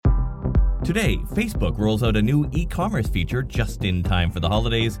Today, Facebook rolls out a new e-commerce feature just in time for the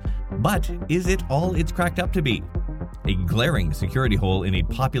holidays, but is it all it's cracked up to be? A glaring security hole in a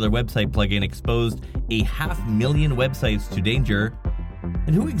popular website plugin exposed 500,000 websites to danger.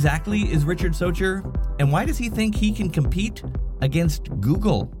 And who exactly is Richard Socher? And why does he think he can compete against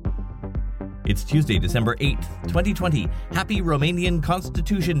Google? It's Tuesday, December 8th, 2020. Happy Romanian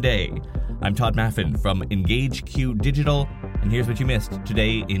Constitution Day. I'm Todd Maffin from EngageQ Digital, and here's what you missed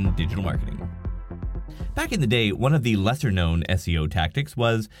today in digital marketing. Back in the day, one of the lesser-known SEO tactics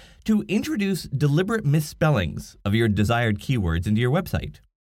was to introduce deliberate misspellings of your desired keywords into your website.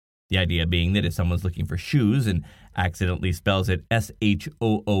 The idea being that if someone's looking for shoes and accidentally spells it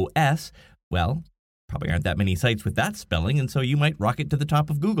S-H-O-O-S, well, probably aren't that many sites with that spelling, and so you might rocket to the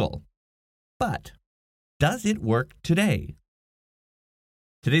top of Google. But does it work today?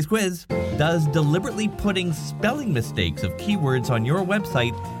 Today's quiz: does deliberately putting spelling mistakes of keywords on your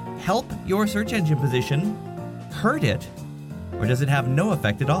website help your search engine position, hurt it, or does it have no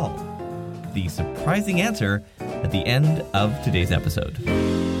effect at all? The surprising answer at the end of today's episode.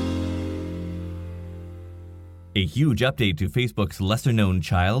 A huge update to Facebook's lesser-known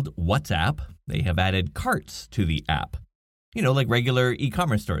child, WhatsApp. They have added carts to the app. Like regular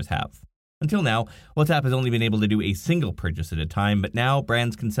e-commerce stores have. Until now, WhatsApp has only been able to do a single purchase at a time, but now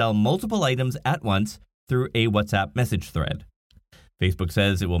brands can sell multiple items at once through a WhatsApp message thread. Facebook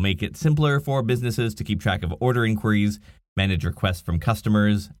says it will make it simpler for businesses to keep track of order inquiries, manage requests from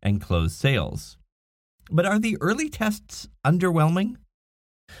customers, and close sales. But are the early tests underwhelming?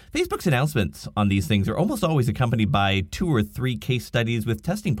 Facebook's announcements on these things are almost always accompanied by 2 or 3 case studies with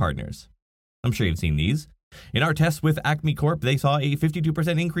testing partners. I'm sure you've seen these. In our tests with Acme Corp, they saw a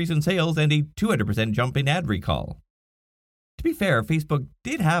 52% increase in sales and a 200% jump in ad recall. To be fair, Facebook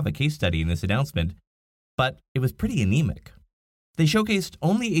did have a case study in this announcement, but it was pretty anemic. They showcased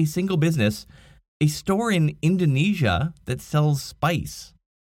only a single business, a store in Indonesia that sells spice.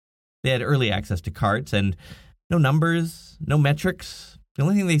 They had early access to carts and no numbers, no metrics. The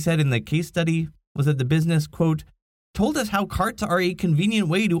only thing they said in the case study was that the business, quote, told us how carts are a convenient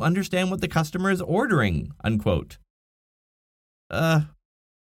way to understand what the customer is ordering, unquote.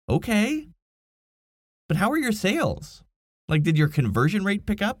 Okay. But how are your sales? Did your conversion rate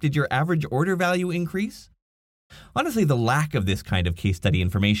pick up? Did your average order value increase? Honestly, the lack of this kind of case study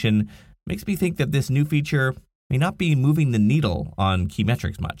information makes me think that this new feature may not be moving the needle on key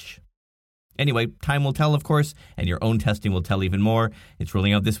metrics much. Anyway, time will tell, of course, and your own testing will tell even more. It's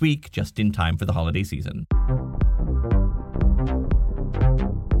rolling out this week, just in time for the holiday season.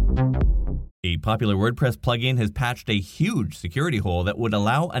 A popular WordPress plugin has patched a huge security hole that would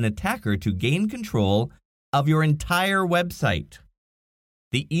allow an attacker to gain control of your entire website.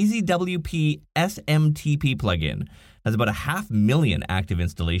 The EasyWP SMTP plugin has about 500,000 active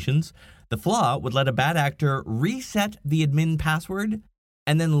installations. The flaw would let a bad actor reset the admin password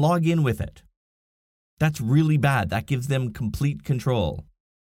and then log in with it. That's really bad. That gives them complete control.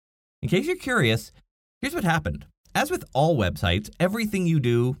 In case you're curious, here's what happened. As with all websites, everything you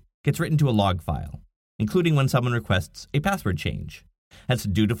do gets written to a log file, including when someone requests a password change. That's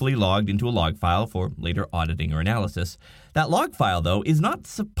dutifully logged into a log file for later auditing or analysis. That log file, though, is not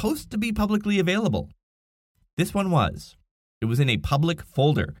supposed to be publicly available. This one was. It was in a public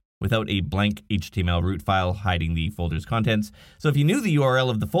folder without a blank HTML root file hiding the folder's contents. So if you knew the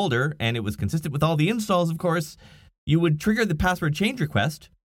URL of the folder, and it was consistent with all the installs, of course, you would trigger the password change request.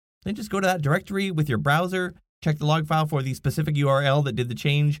 Then just go to that directory with your browser, check the log file for the specific URL that did the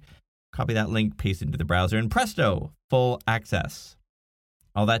change, copy that link, paste it into the browser, and presto, full access.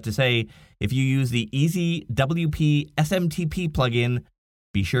 All that to say, if you use the EasyWP SMTP plugin,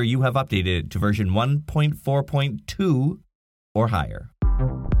 be sure you have updated it to version 1.4.2 or higher.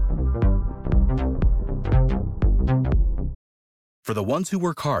 For the ones who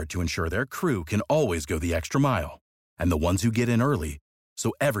work hard to ensure their crew can always go the extra mile, and the ones who get in early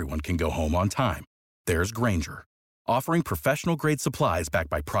so everyone can go home on time, there's Grainger, offering professional-grade supplies backed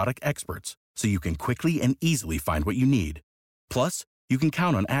by product experts so you can quickly and easily find what you need. Plus, you can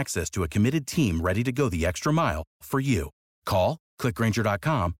count on access to a committed team ready to go the extra mile for you. Call, click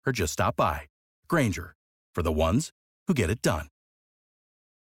Grainger.com, or just stop by. Grainger, for the ones who get it done.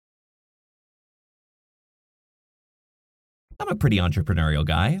 I'm a pretty entrepreneurial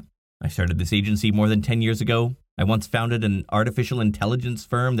guy. I started this agency more than 10 years ago. I once founded an artificial intelligence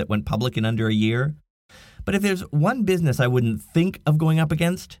firm that went public in under a year. But if there's one business I wouldn't think of going up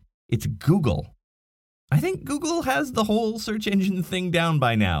against, it's Google. I think Google has the whole search engine thing down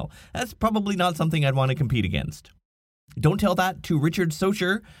by now. That's probably not something I'd want to compete against. Don't tell that to Richard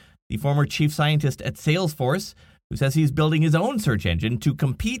Socher, the former chief scientist at Salesforce, who says he's building his own search engine to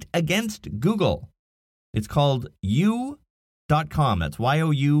compete against Google. It's called you.com. That's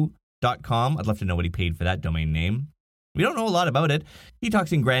YOU.com. I'd love to know what he paid for that domain name. We don't know a lot about it. He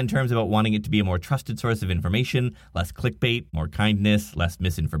talks in grand terms about wanting it to be a more trusted source of information, less clickbait, more kindness, less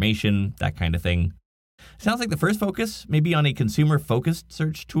misinformation, that kind of thing. Sounds like the first focus may be on a consumer-focused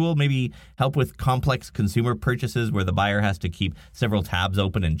search tool, maybe help with complex consumer purchases where the buyer has to keep several tabs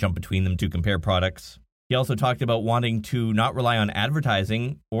open and jump between them to compare products. He also talked about wanting to not rely on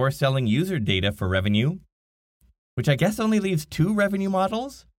advertising or selling user data for revenue, which I guess only leaves two revenue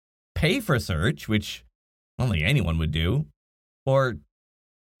models. Pay for search, which only anyone would do, or,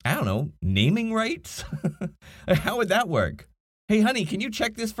 I don't know, naming rights? How would that work? Hey, honey, can you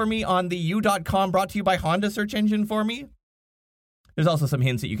check this for me on the you.com brought to you by Honda search engine for me? There's also some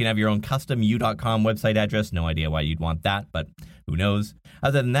hints that you can have your own custom you.com website address. No idea why you'd want that, but who knows?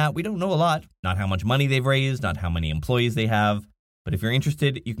 Other than that, we don't know a lot. Not how much money they've raised, not how many employees they have. But if you're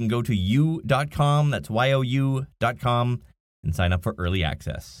interested, you can go to you.com, that's YOU.com, and sign up for early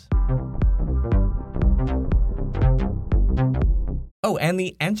access. Oh, and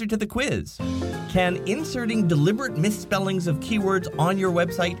the answer to the quiz. Can inserting deliberate misspellings of keywords on your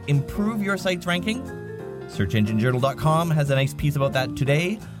website improve your site's ranking? SearchEngineJournal.com has a nice piece about that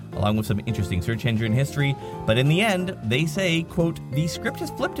today, along with some interesting search engine history. But in the end, they say, quote, the script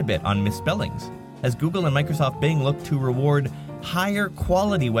has flipped a bit on misspellings. As Google and Microsoft Bing look to reward higher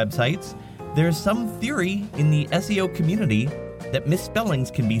quality websites, there's some theory in the SEO community that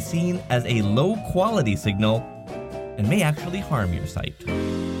misspellings can be seen as a low quality signal and may actually harm your site.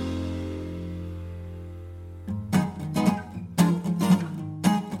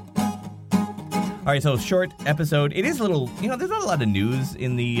 All right, so short episode. It is a little, there's not a lot of news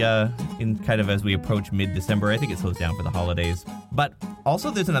in in kind of as we approach mid-December. I think it slows down for the holidays. But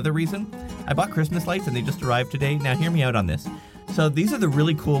also there's another reason. I bought Christmas lights and they just arrived today. Now hear me out on this. So these are the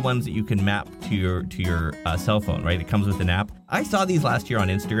really cool ones that you can map to your cell phone, right? It comes with an app. I saw these last year on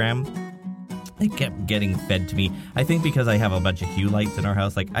Instagram. They kept getting fed to me. I think because I have a bunch of Hue lights in our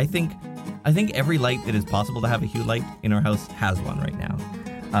house. Like I think every light that is possible to have a Hue light in our house has one right now.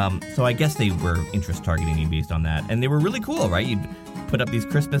 So I guess they were interest targeting me based on that. And they were really cool, right? You'd put up these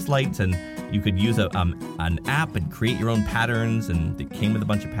Christmas lights and you could use an app and create your own patterns. And it came with a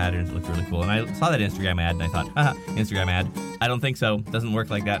bunch of patterns. It looked really cool. And I saw that Instagram ad and I thought, haha, Instagram ad. I don't think so. Doesn't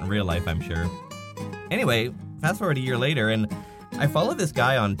work like that in real life, I'm sure. Anyway, fast forward a year later and I follow this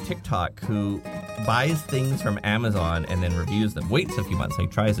guy on TikTok who buys things from Amazon and then reviews them. Waits a few months. So he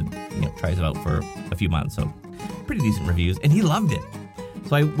tries it out for a few months. So pretty decent reviews. And he loved it.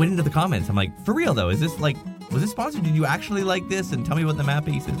 So I went into the comments. I'm like, for real though, is this like, was this sponsored? Did you actually like this? And tell me about the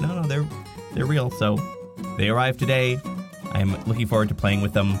mapping. He says, no, they're real. So they arrived today. I'm looking forward to playing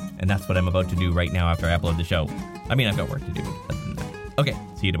with them. And that's what I'm about to do right now after I upload the show. I mean, I've got work to do. Other than that. Okay,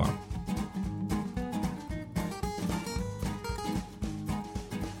 see you tomorrow.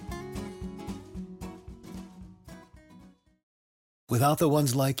 Without the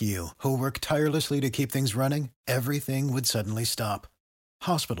ones like you, who work tirelessly to keep things running, everything would suddenly stop.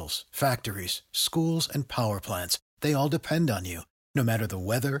 Hospitals, factories, schools, and power plants, they all depend on you. No matter the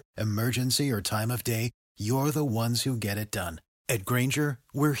weather, emergency, or time of day, you're the ones who get it done. At Grainger,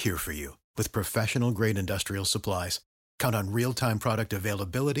 we're here for you with professional-grade industrial supplies. Count on real-time product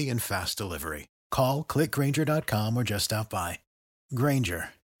availability and fast delivery. Call, click Grainger.com, or just stop by. Grainger,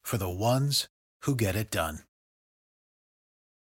 for the ones who get it done.